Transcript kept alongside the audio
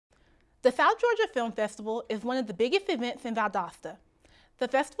The South Georgia Film Festival is one of the biggest events in Valdosta. The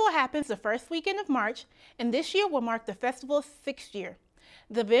festival happens the first weekend of March, and this year will mark the festival's 6th year.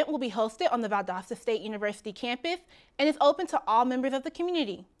 The event will be hosted on the Valdosta State University campus and is open to all members of the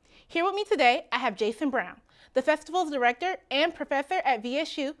community. Here with me today, I have Jason Brown, the festival's director and professor at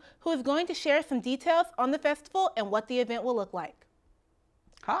VSU, who is going to share some details on the festival and what the event will look like.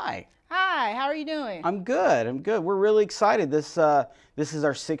 Hi. Hi, how are you doing? I'm good. We're really excited. This is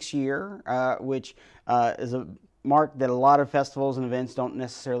our 6th year, which is a mark that a lot of festivals and events don't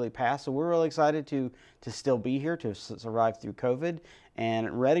necessarily pass. So we're really excited to still be here, to survive through COVID,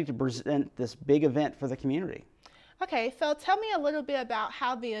 and ready to present this big event for the community. Okay, so tell me a little bit about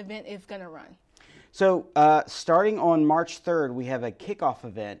how the event is going to run. So starting on March 3rd, we have a kickoff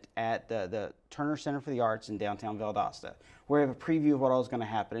event at the Turner Center for the Arts in downtown Valdosta, where we have a preview of what all is going to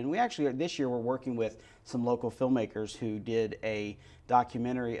happen. And we actually, this year, we're working with some local filmmakers who did a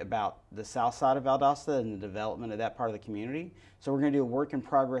documentary about the south side of Valdosta and the development of that part of the community. So we're going to do a work in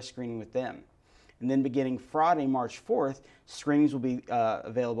progress screening with them. And then beginning Friday, March 4th, screenings will be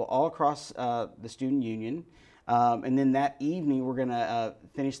available all across the Student Union. And then that evening, we're going to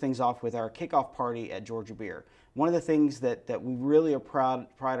finish things off with our kickoff party at Georgia Beer. One of the things that we really pride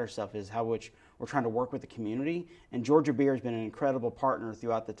ourselves is how much we're trying to work with the community. And Georgia Beer has been an incredible partner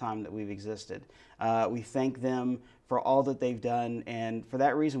throughout the time that we've existed. We thank them for all that they've done. And for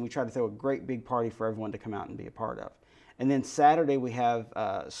that reason, we try to throw a great big party for everyone to come out and be a part of. And then Saturday, we have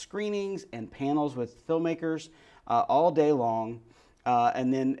screenings and panels with filmmakers all day long.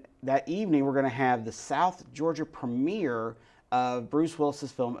 And then that evening, we're going to have the South Georgia premiere of Bruce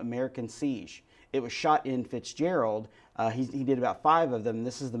Willis's film American Siege. It was shot in Fitzgerald. He did about 5 of them.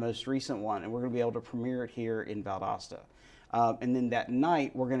 This is the most recent one, and we're going to be able to premiere it here in Valdosta. And then that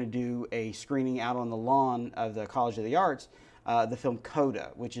night, we're going to do a screening out on the lawn of the College of the Arts, the film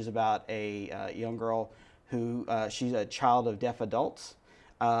Coda, which is about a young girl who, she's a child of deaf adults,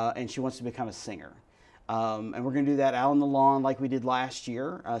 and she wants to become a singer. And we're going to do that out on the lawn like we did last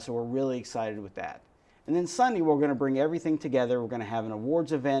year, so we're really excited with that. And then Sunday, we're going to bring everything together. We're going to have an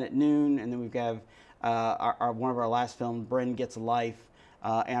awards event at noon, and then we've got one of our last films, Bren Gets a Life,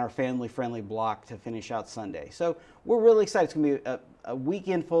 and our family-friendly block to finish out Sunday. So we're really excited. It's going to be a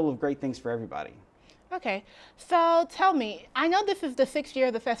weekend full of great things for everybody. Okay, so tell me, I know this is the 6th year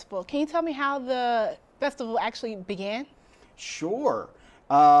of the festival. Can you tell me how the festival actually began? Sure.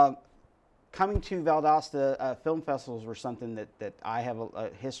 Coming to Valdosta, film festivals were something that I have a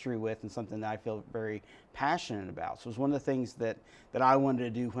history with and something that I feel very passionate about. So it was one of the things that I wanted to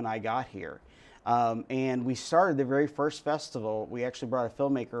do when I got here. And we started the very first festival. We actually brought a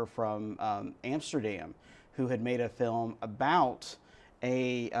filmmaker from Amsterdam who had made a film about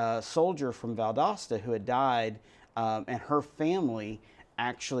a soldier from Valdosta who had died, and her family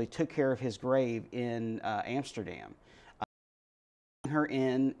actually took care of his grave in Amsterdam. Her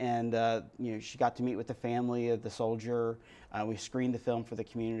in, and you know, she got to meet with the family of the soldier. We screened the film for the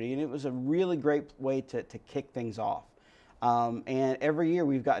community, and it was a really great way to kick things off. And every year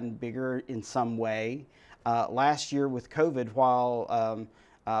we've gotten bigger in some way. Last year with COVID, while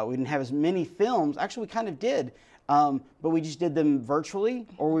we didn't have as many films, actually we kind of did, but we just did them virtually,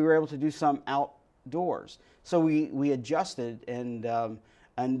 or we were able to do some outdoors. So we adjusted,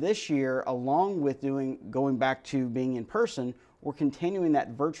 and this year, along with going back to being in person, we're continuing that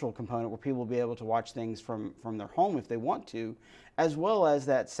virtual component where people will be able to watch things from their home if they want to, as well as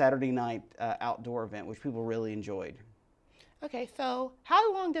that Saturday night outdoor event, which people really enjoyed. Okay, so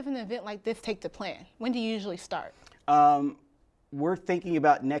how long does an event like this take to plan? When do you usually start? We're thinking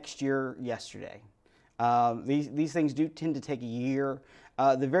about next year yesterday. These things do tend to take a year.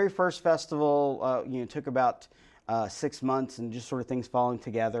 The very first festival took about 6 months, and just sort of things falling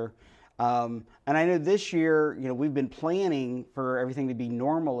together. And I know this year, we've been planning for everything to be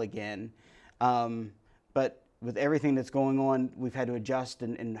normal again, but with everything that's going on, we've had to adjust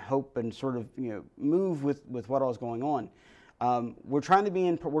and hope and sort of move with what all is going on. We're going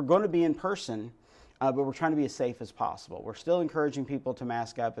to be in person, but we're trying to be as safe as possible. We're still encouraging people to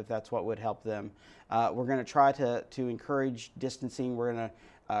mask up if that's what would help them. We're going to try to encourage distancing. We're going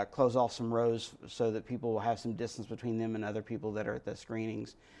to close off some rows so that people will have some distance between them and other people that are at the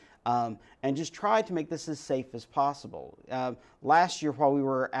screenings. And just try to make this as safe as possible. Last year, while we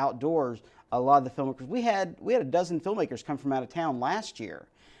were outdoors, a lot of the filmmakers, we had a dozen filmmakers come from out of town last year,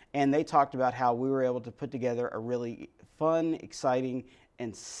 and they talked about how we were able to put together a really fun, exciting,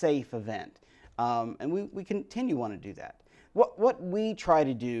 and safe event. And we continue to want to do that. What we try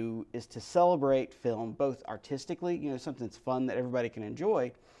to do is to celebrate film, both artistically, something that's fun that everybody can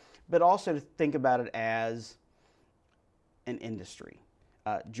enjoy, but also to think about it as an industry.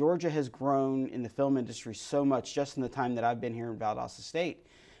 Georgia has grown in the film industry so much just in the time that I've been here in Valdosta State,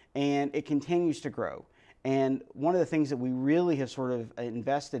 and it continues to grow. And one of the things that we really have sort of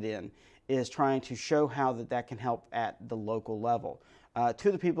invested in is trying to show how that can help at the local level. Two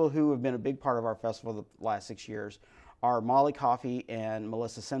of the people who have been a big part of our festival the last 6 years are Molly Coffey and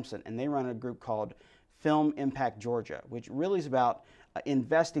Melissa Simpson, and they run a group called Film Impact Georgia, which really is about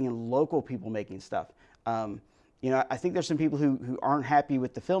investing in local people making stuff. I think there's some people who aren't happy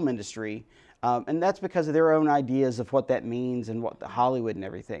with the film industry, and that's because of their own ideas of what that means and what the Hollywood and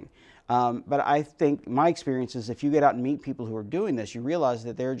everything. But I think my experience is if you get out and meet people who are doing this, you realize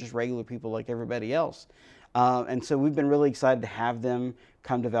that they're just regular people like everybody else. And so we've been really excited to have them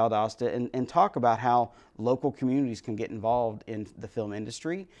come to Valdosta and talk about how local communities can get involved in the film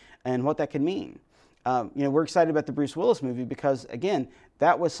industry and what that can mean. We're excited about the Bruce Willis movie because, again,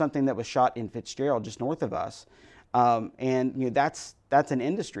 that was something that was shot in Fitzgerald, just north of us. That's an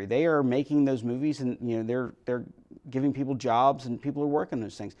industry. They are making those movies, and they're giving people jobs, and people are working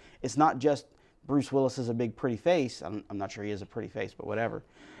those things. It's not just Bruce Willis is a big pretty face. I'm not sure he is a pretty face, but whatever.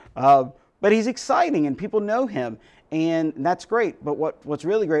 But he's exciting, and people know him, and that's great. But what's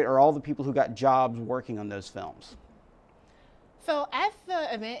really great are all the people who got jobs working on those films. So as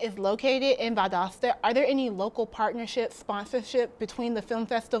the event is located in Valdosta, are there any local partnerships, sponsorship between the film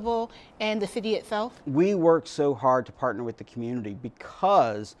festival and the city itself? We work so hard to partner with the community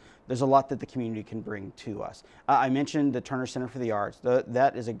because there's a lot that the community can bring to us. I mentioned the Turner Center for the Arts.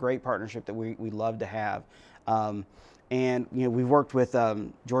 That is a great partnership that we love to have. We've worked with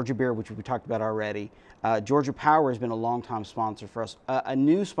Georgia Beer, which we talked about already. Georgia Power has been a long-time sponsor for us. A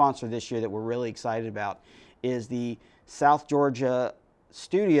new sponsor this year that we're really excited about is the South Georgia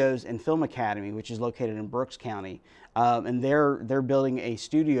Studios and Film Academy, which is located in Brooks County. And they're building a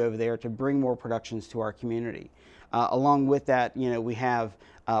studio over there to bring more productions to our community. Along with that, we have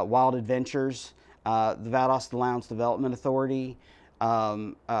Wild Adventures, the Valdosta Lounge Development Authority,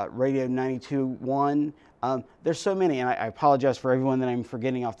 Radio 92.1. There's so many, and I apologize for everyone that I'm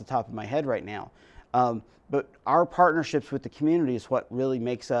forgetting off the top of my head right now. But our partnerships with the community is what really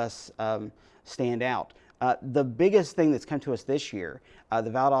makes us stand out. The biggest thing that's come to us this year,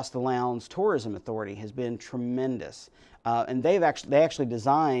 the Valdosta Lounge Tourism Authority has been tremendous. And they actually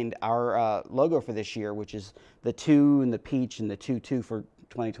designed our logo for this year, which is the 2 and the peach and the 2-2 for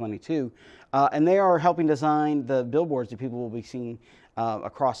 2022. And they are helping design the billboards that people will be seeing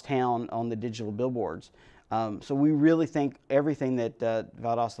across town on the digital billboards. So we really think everything that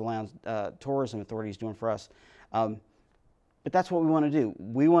Valdosta Lounge Tourism Authority is doing for us. But that's what we want to do.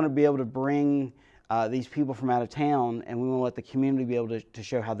 We want to be able to bring these people from out of town, and we want to let the community be able to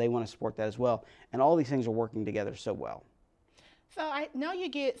show how they want to support that as well. And all these things are working together so well. So I know you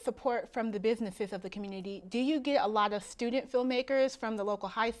get support from the businesses of the community. Do you get a lot of student filmmakers from the local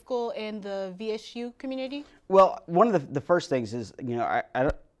high school and the VSU community? Well, one of the first things is,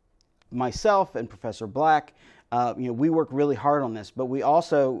 myself and Professor Black, we work really hard on this, but we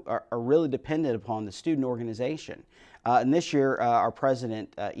also are really dependent upon the student organization. And this year, our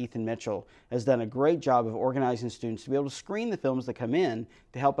president, Ethan Mitchell, has done a great job of organizing students to be able to screen the films that come in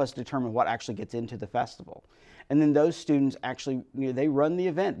to help us determine what actually gets into the festival. And then those students actually, they run the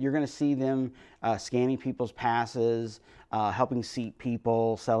event. You're going to see them scanning people's passes, helping seat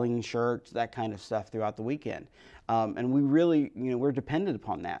people, selling shirts, that kind of stuff throughout the weekend. And we really, we're dependent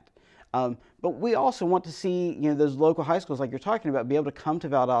upon that. But we also want to see, those local high schools like you're talking about, be able to come to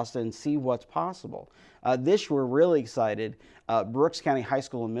Valdosta and see what's possible. This year, we're really excited. Brooks County High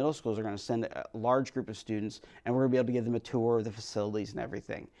School and middle schools are going to send a large group of students, and we're going to be able to give them a tour of the facilities and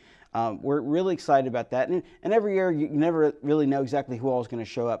everything. We're really excited about that. And every year, you never really know exactly who all is going to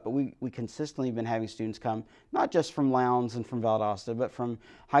show up, but we consistently have been having students come, not just from Lowndes and from Valdosta, but from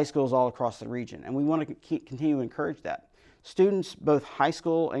high schools all across the region. And we want to continue to encourage that. Students, both high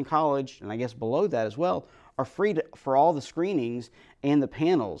school and college, and I guess below that as well, are free for all the screenings and the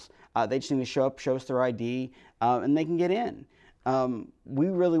panels. They just need to show up, show us their ID, and they can get in. We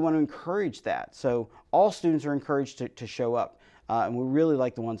really want to encourage that. So all students are encouraged to show up, and we really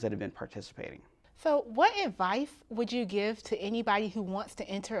like the ones that have been participating. So what advice would you give to anybody who wants to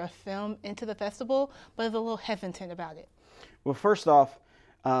enter a film into the festival, but is a little hesitant about it? Well, first off,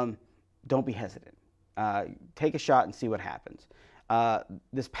 don't be hesitant. Take a shot and see what happens.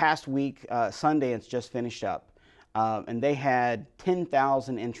 This past week, Sundance just finished up, and they had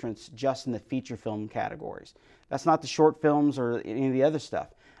 10,000 entrants just in the feature film categories. That's not the short films or any of the other stuff.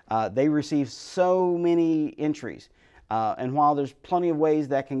 They received so many entries, and while there's plenty of ways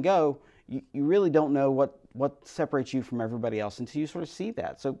that can go, you really don't know what separates you from everybody else until you sort of see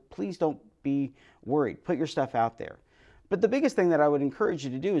that. So please don't be worried. Put your stuff out there. But the biggest thing that I would encourage you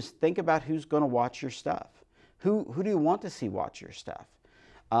to do is think about who's going to watch your stuff. Who do you want to see watch your stuff?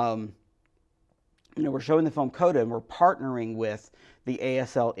 We're showing the film Coda, and we're partnering with the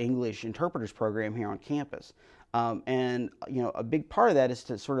ASL English Interpreters Program here on campus. And a big part of that is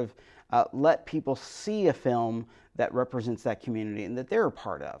to sort of let people see a film that represents that community and that they're a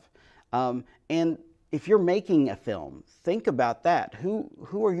part of. And if you're making a film, think about that.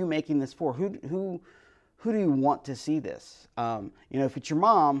 Who are you making this for? Who do you want to see this? If it's your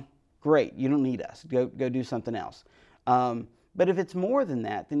mom, great. You don't need us. Go do something else. But if it's more than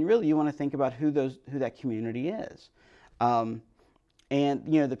that, then really you want to think about who that community is. And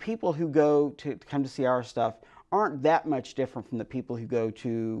the people who come to see our stuff aren't that much different from the people who go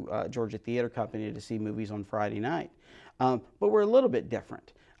to Georgia Theater Company to see movies on Friday night. But we're a little bit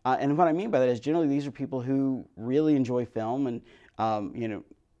different. And what I mean by that is generally these are people who really enjoy film, and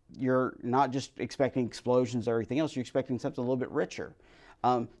you're not just expecting explosions or everything else, you're expecting something a little bit richer.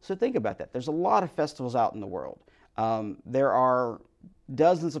 So think about that. There's a lot of festivals out in the world. There are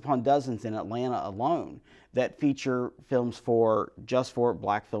dozens upon dozens in Atlanta alone that feature films just for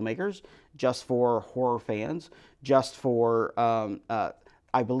black filmmakers, just for horror fans, just for, I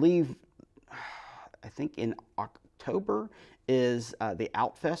think in October is the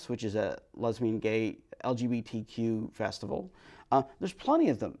Outfest, which is a lesbian, gay, LGBTQ festival. There's plenty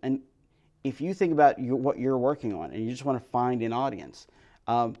of them. And if you think about what you're working on and you just want to find an audience,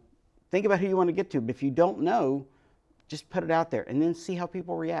 think about who you want to get to. But if you don't know, just put it out there and then see how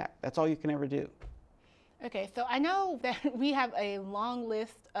people react. That's all you can ever do. Okay, so I know that we have a long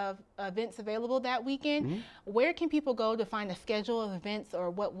list of events available that weekend. Mm-hmm. Where can people go to find a schedule of events or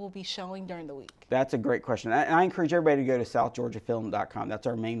what we'll be showing during the week? That's a great question. I encourage everybody to go to southgeorgiafilm.com. That's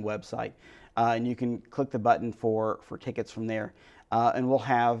our main website. And you can click the button for tickets from there. And we'll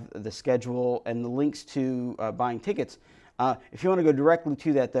have the schedule and the links to buying tickets. If you want to go directly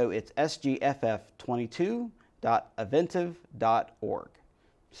to that, though, it's sgff22.eventive.org.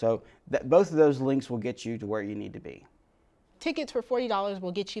 So both of those links will get you to where you need to be. Tickets for $40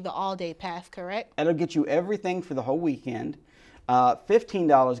 will get you the all-day pass, correct? It'll get you everything for the whole weekend.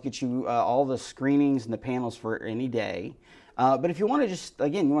 $15 gets you all the screenings and the panels for any day. But if you want to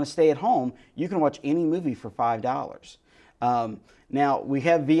you want to stay at home, you can watch any movie for $5. Now, we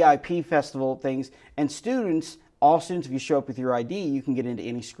have VIP festival things, and all students, if you show up with your ID, you can get into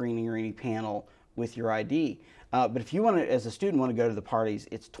any screening or any panel with your ID. But if you as a student, want to go to the parties,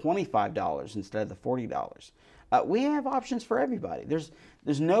 it's $25 instead of the $40. We have options for everybody. There's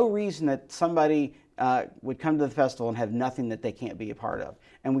no reason that somebody would come to the festival and have nothing that they can't be a part of.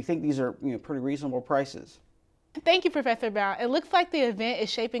 And we think these are pretty reasonable prices. Thank you, Professor Brown. It looks like the event is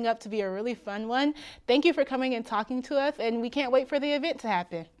shaping up to be a really fun one. Thank you for coming and talking to us, and we can't wait for the event to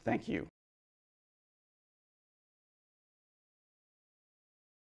happen. Thank you.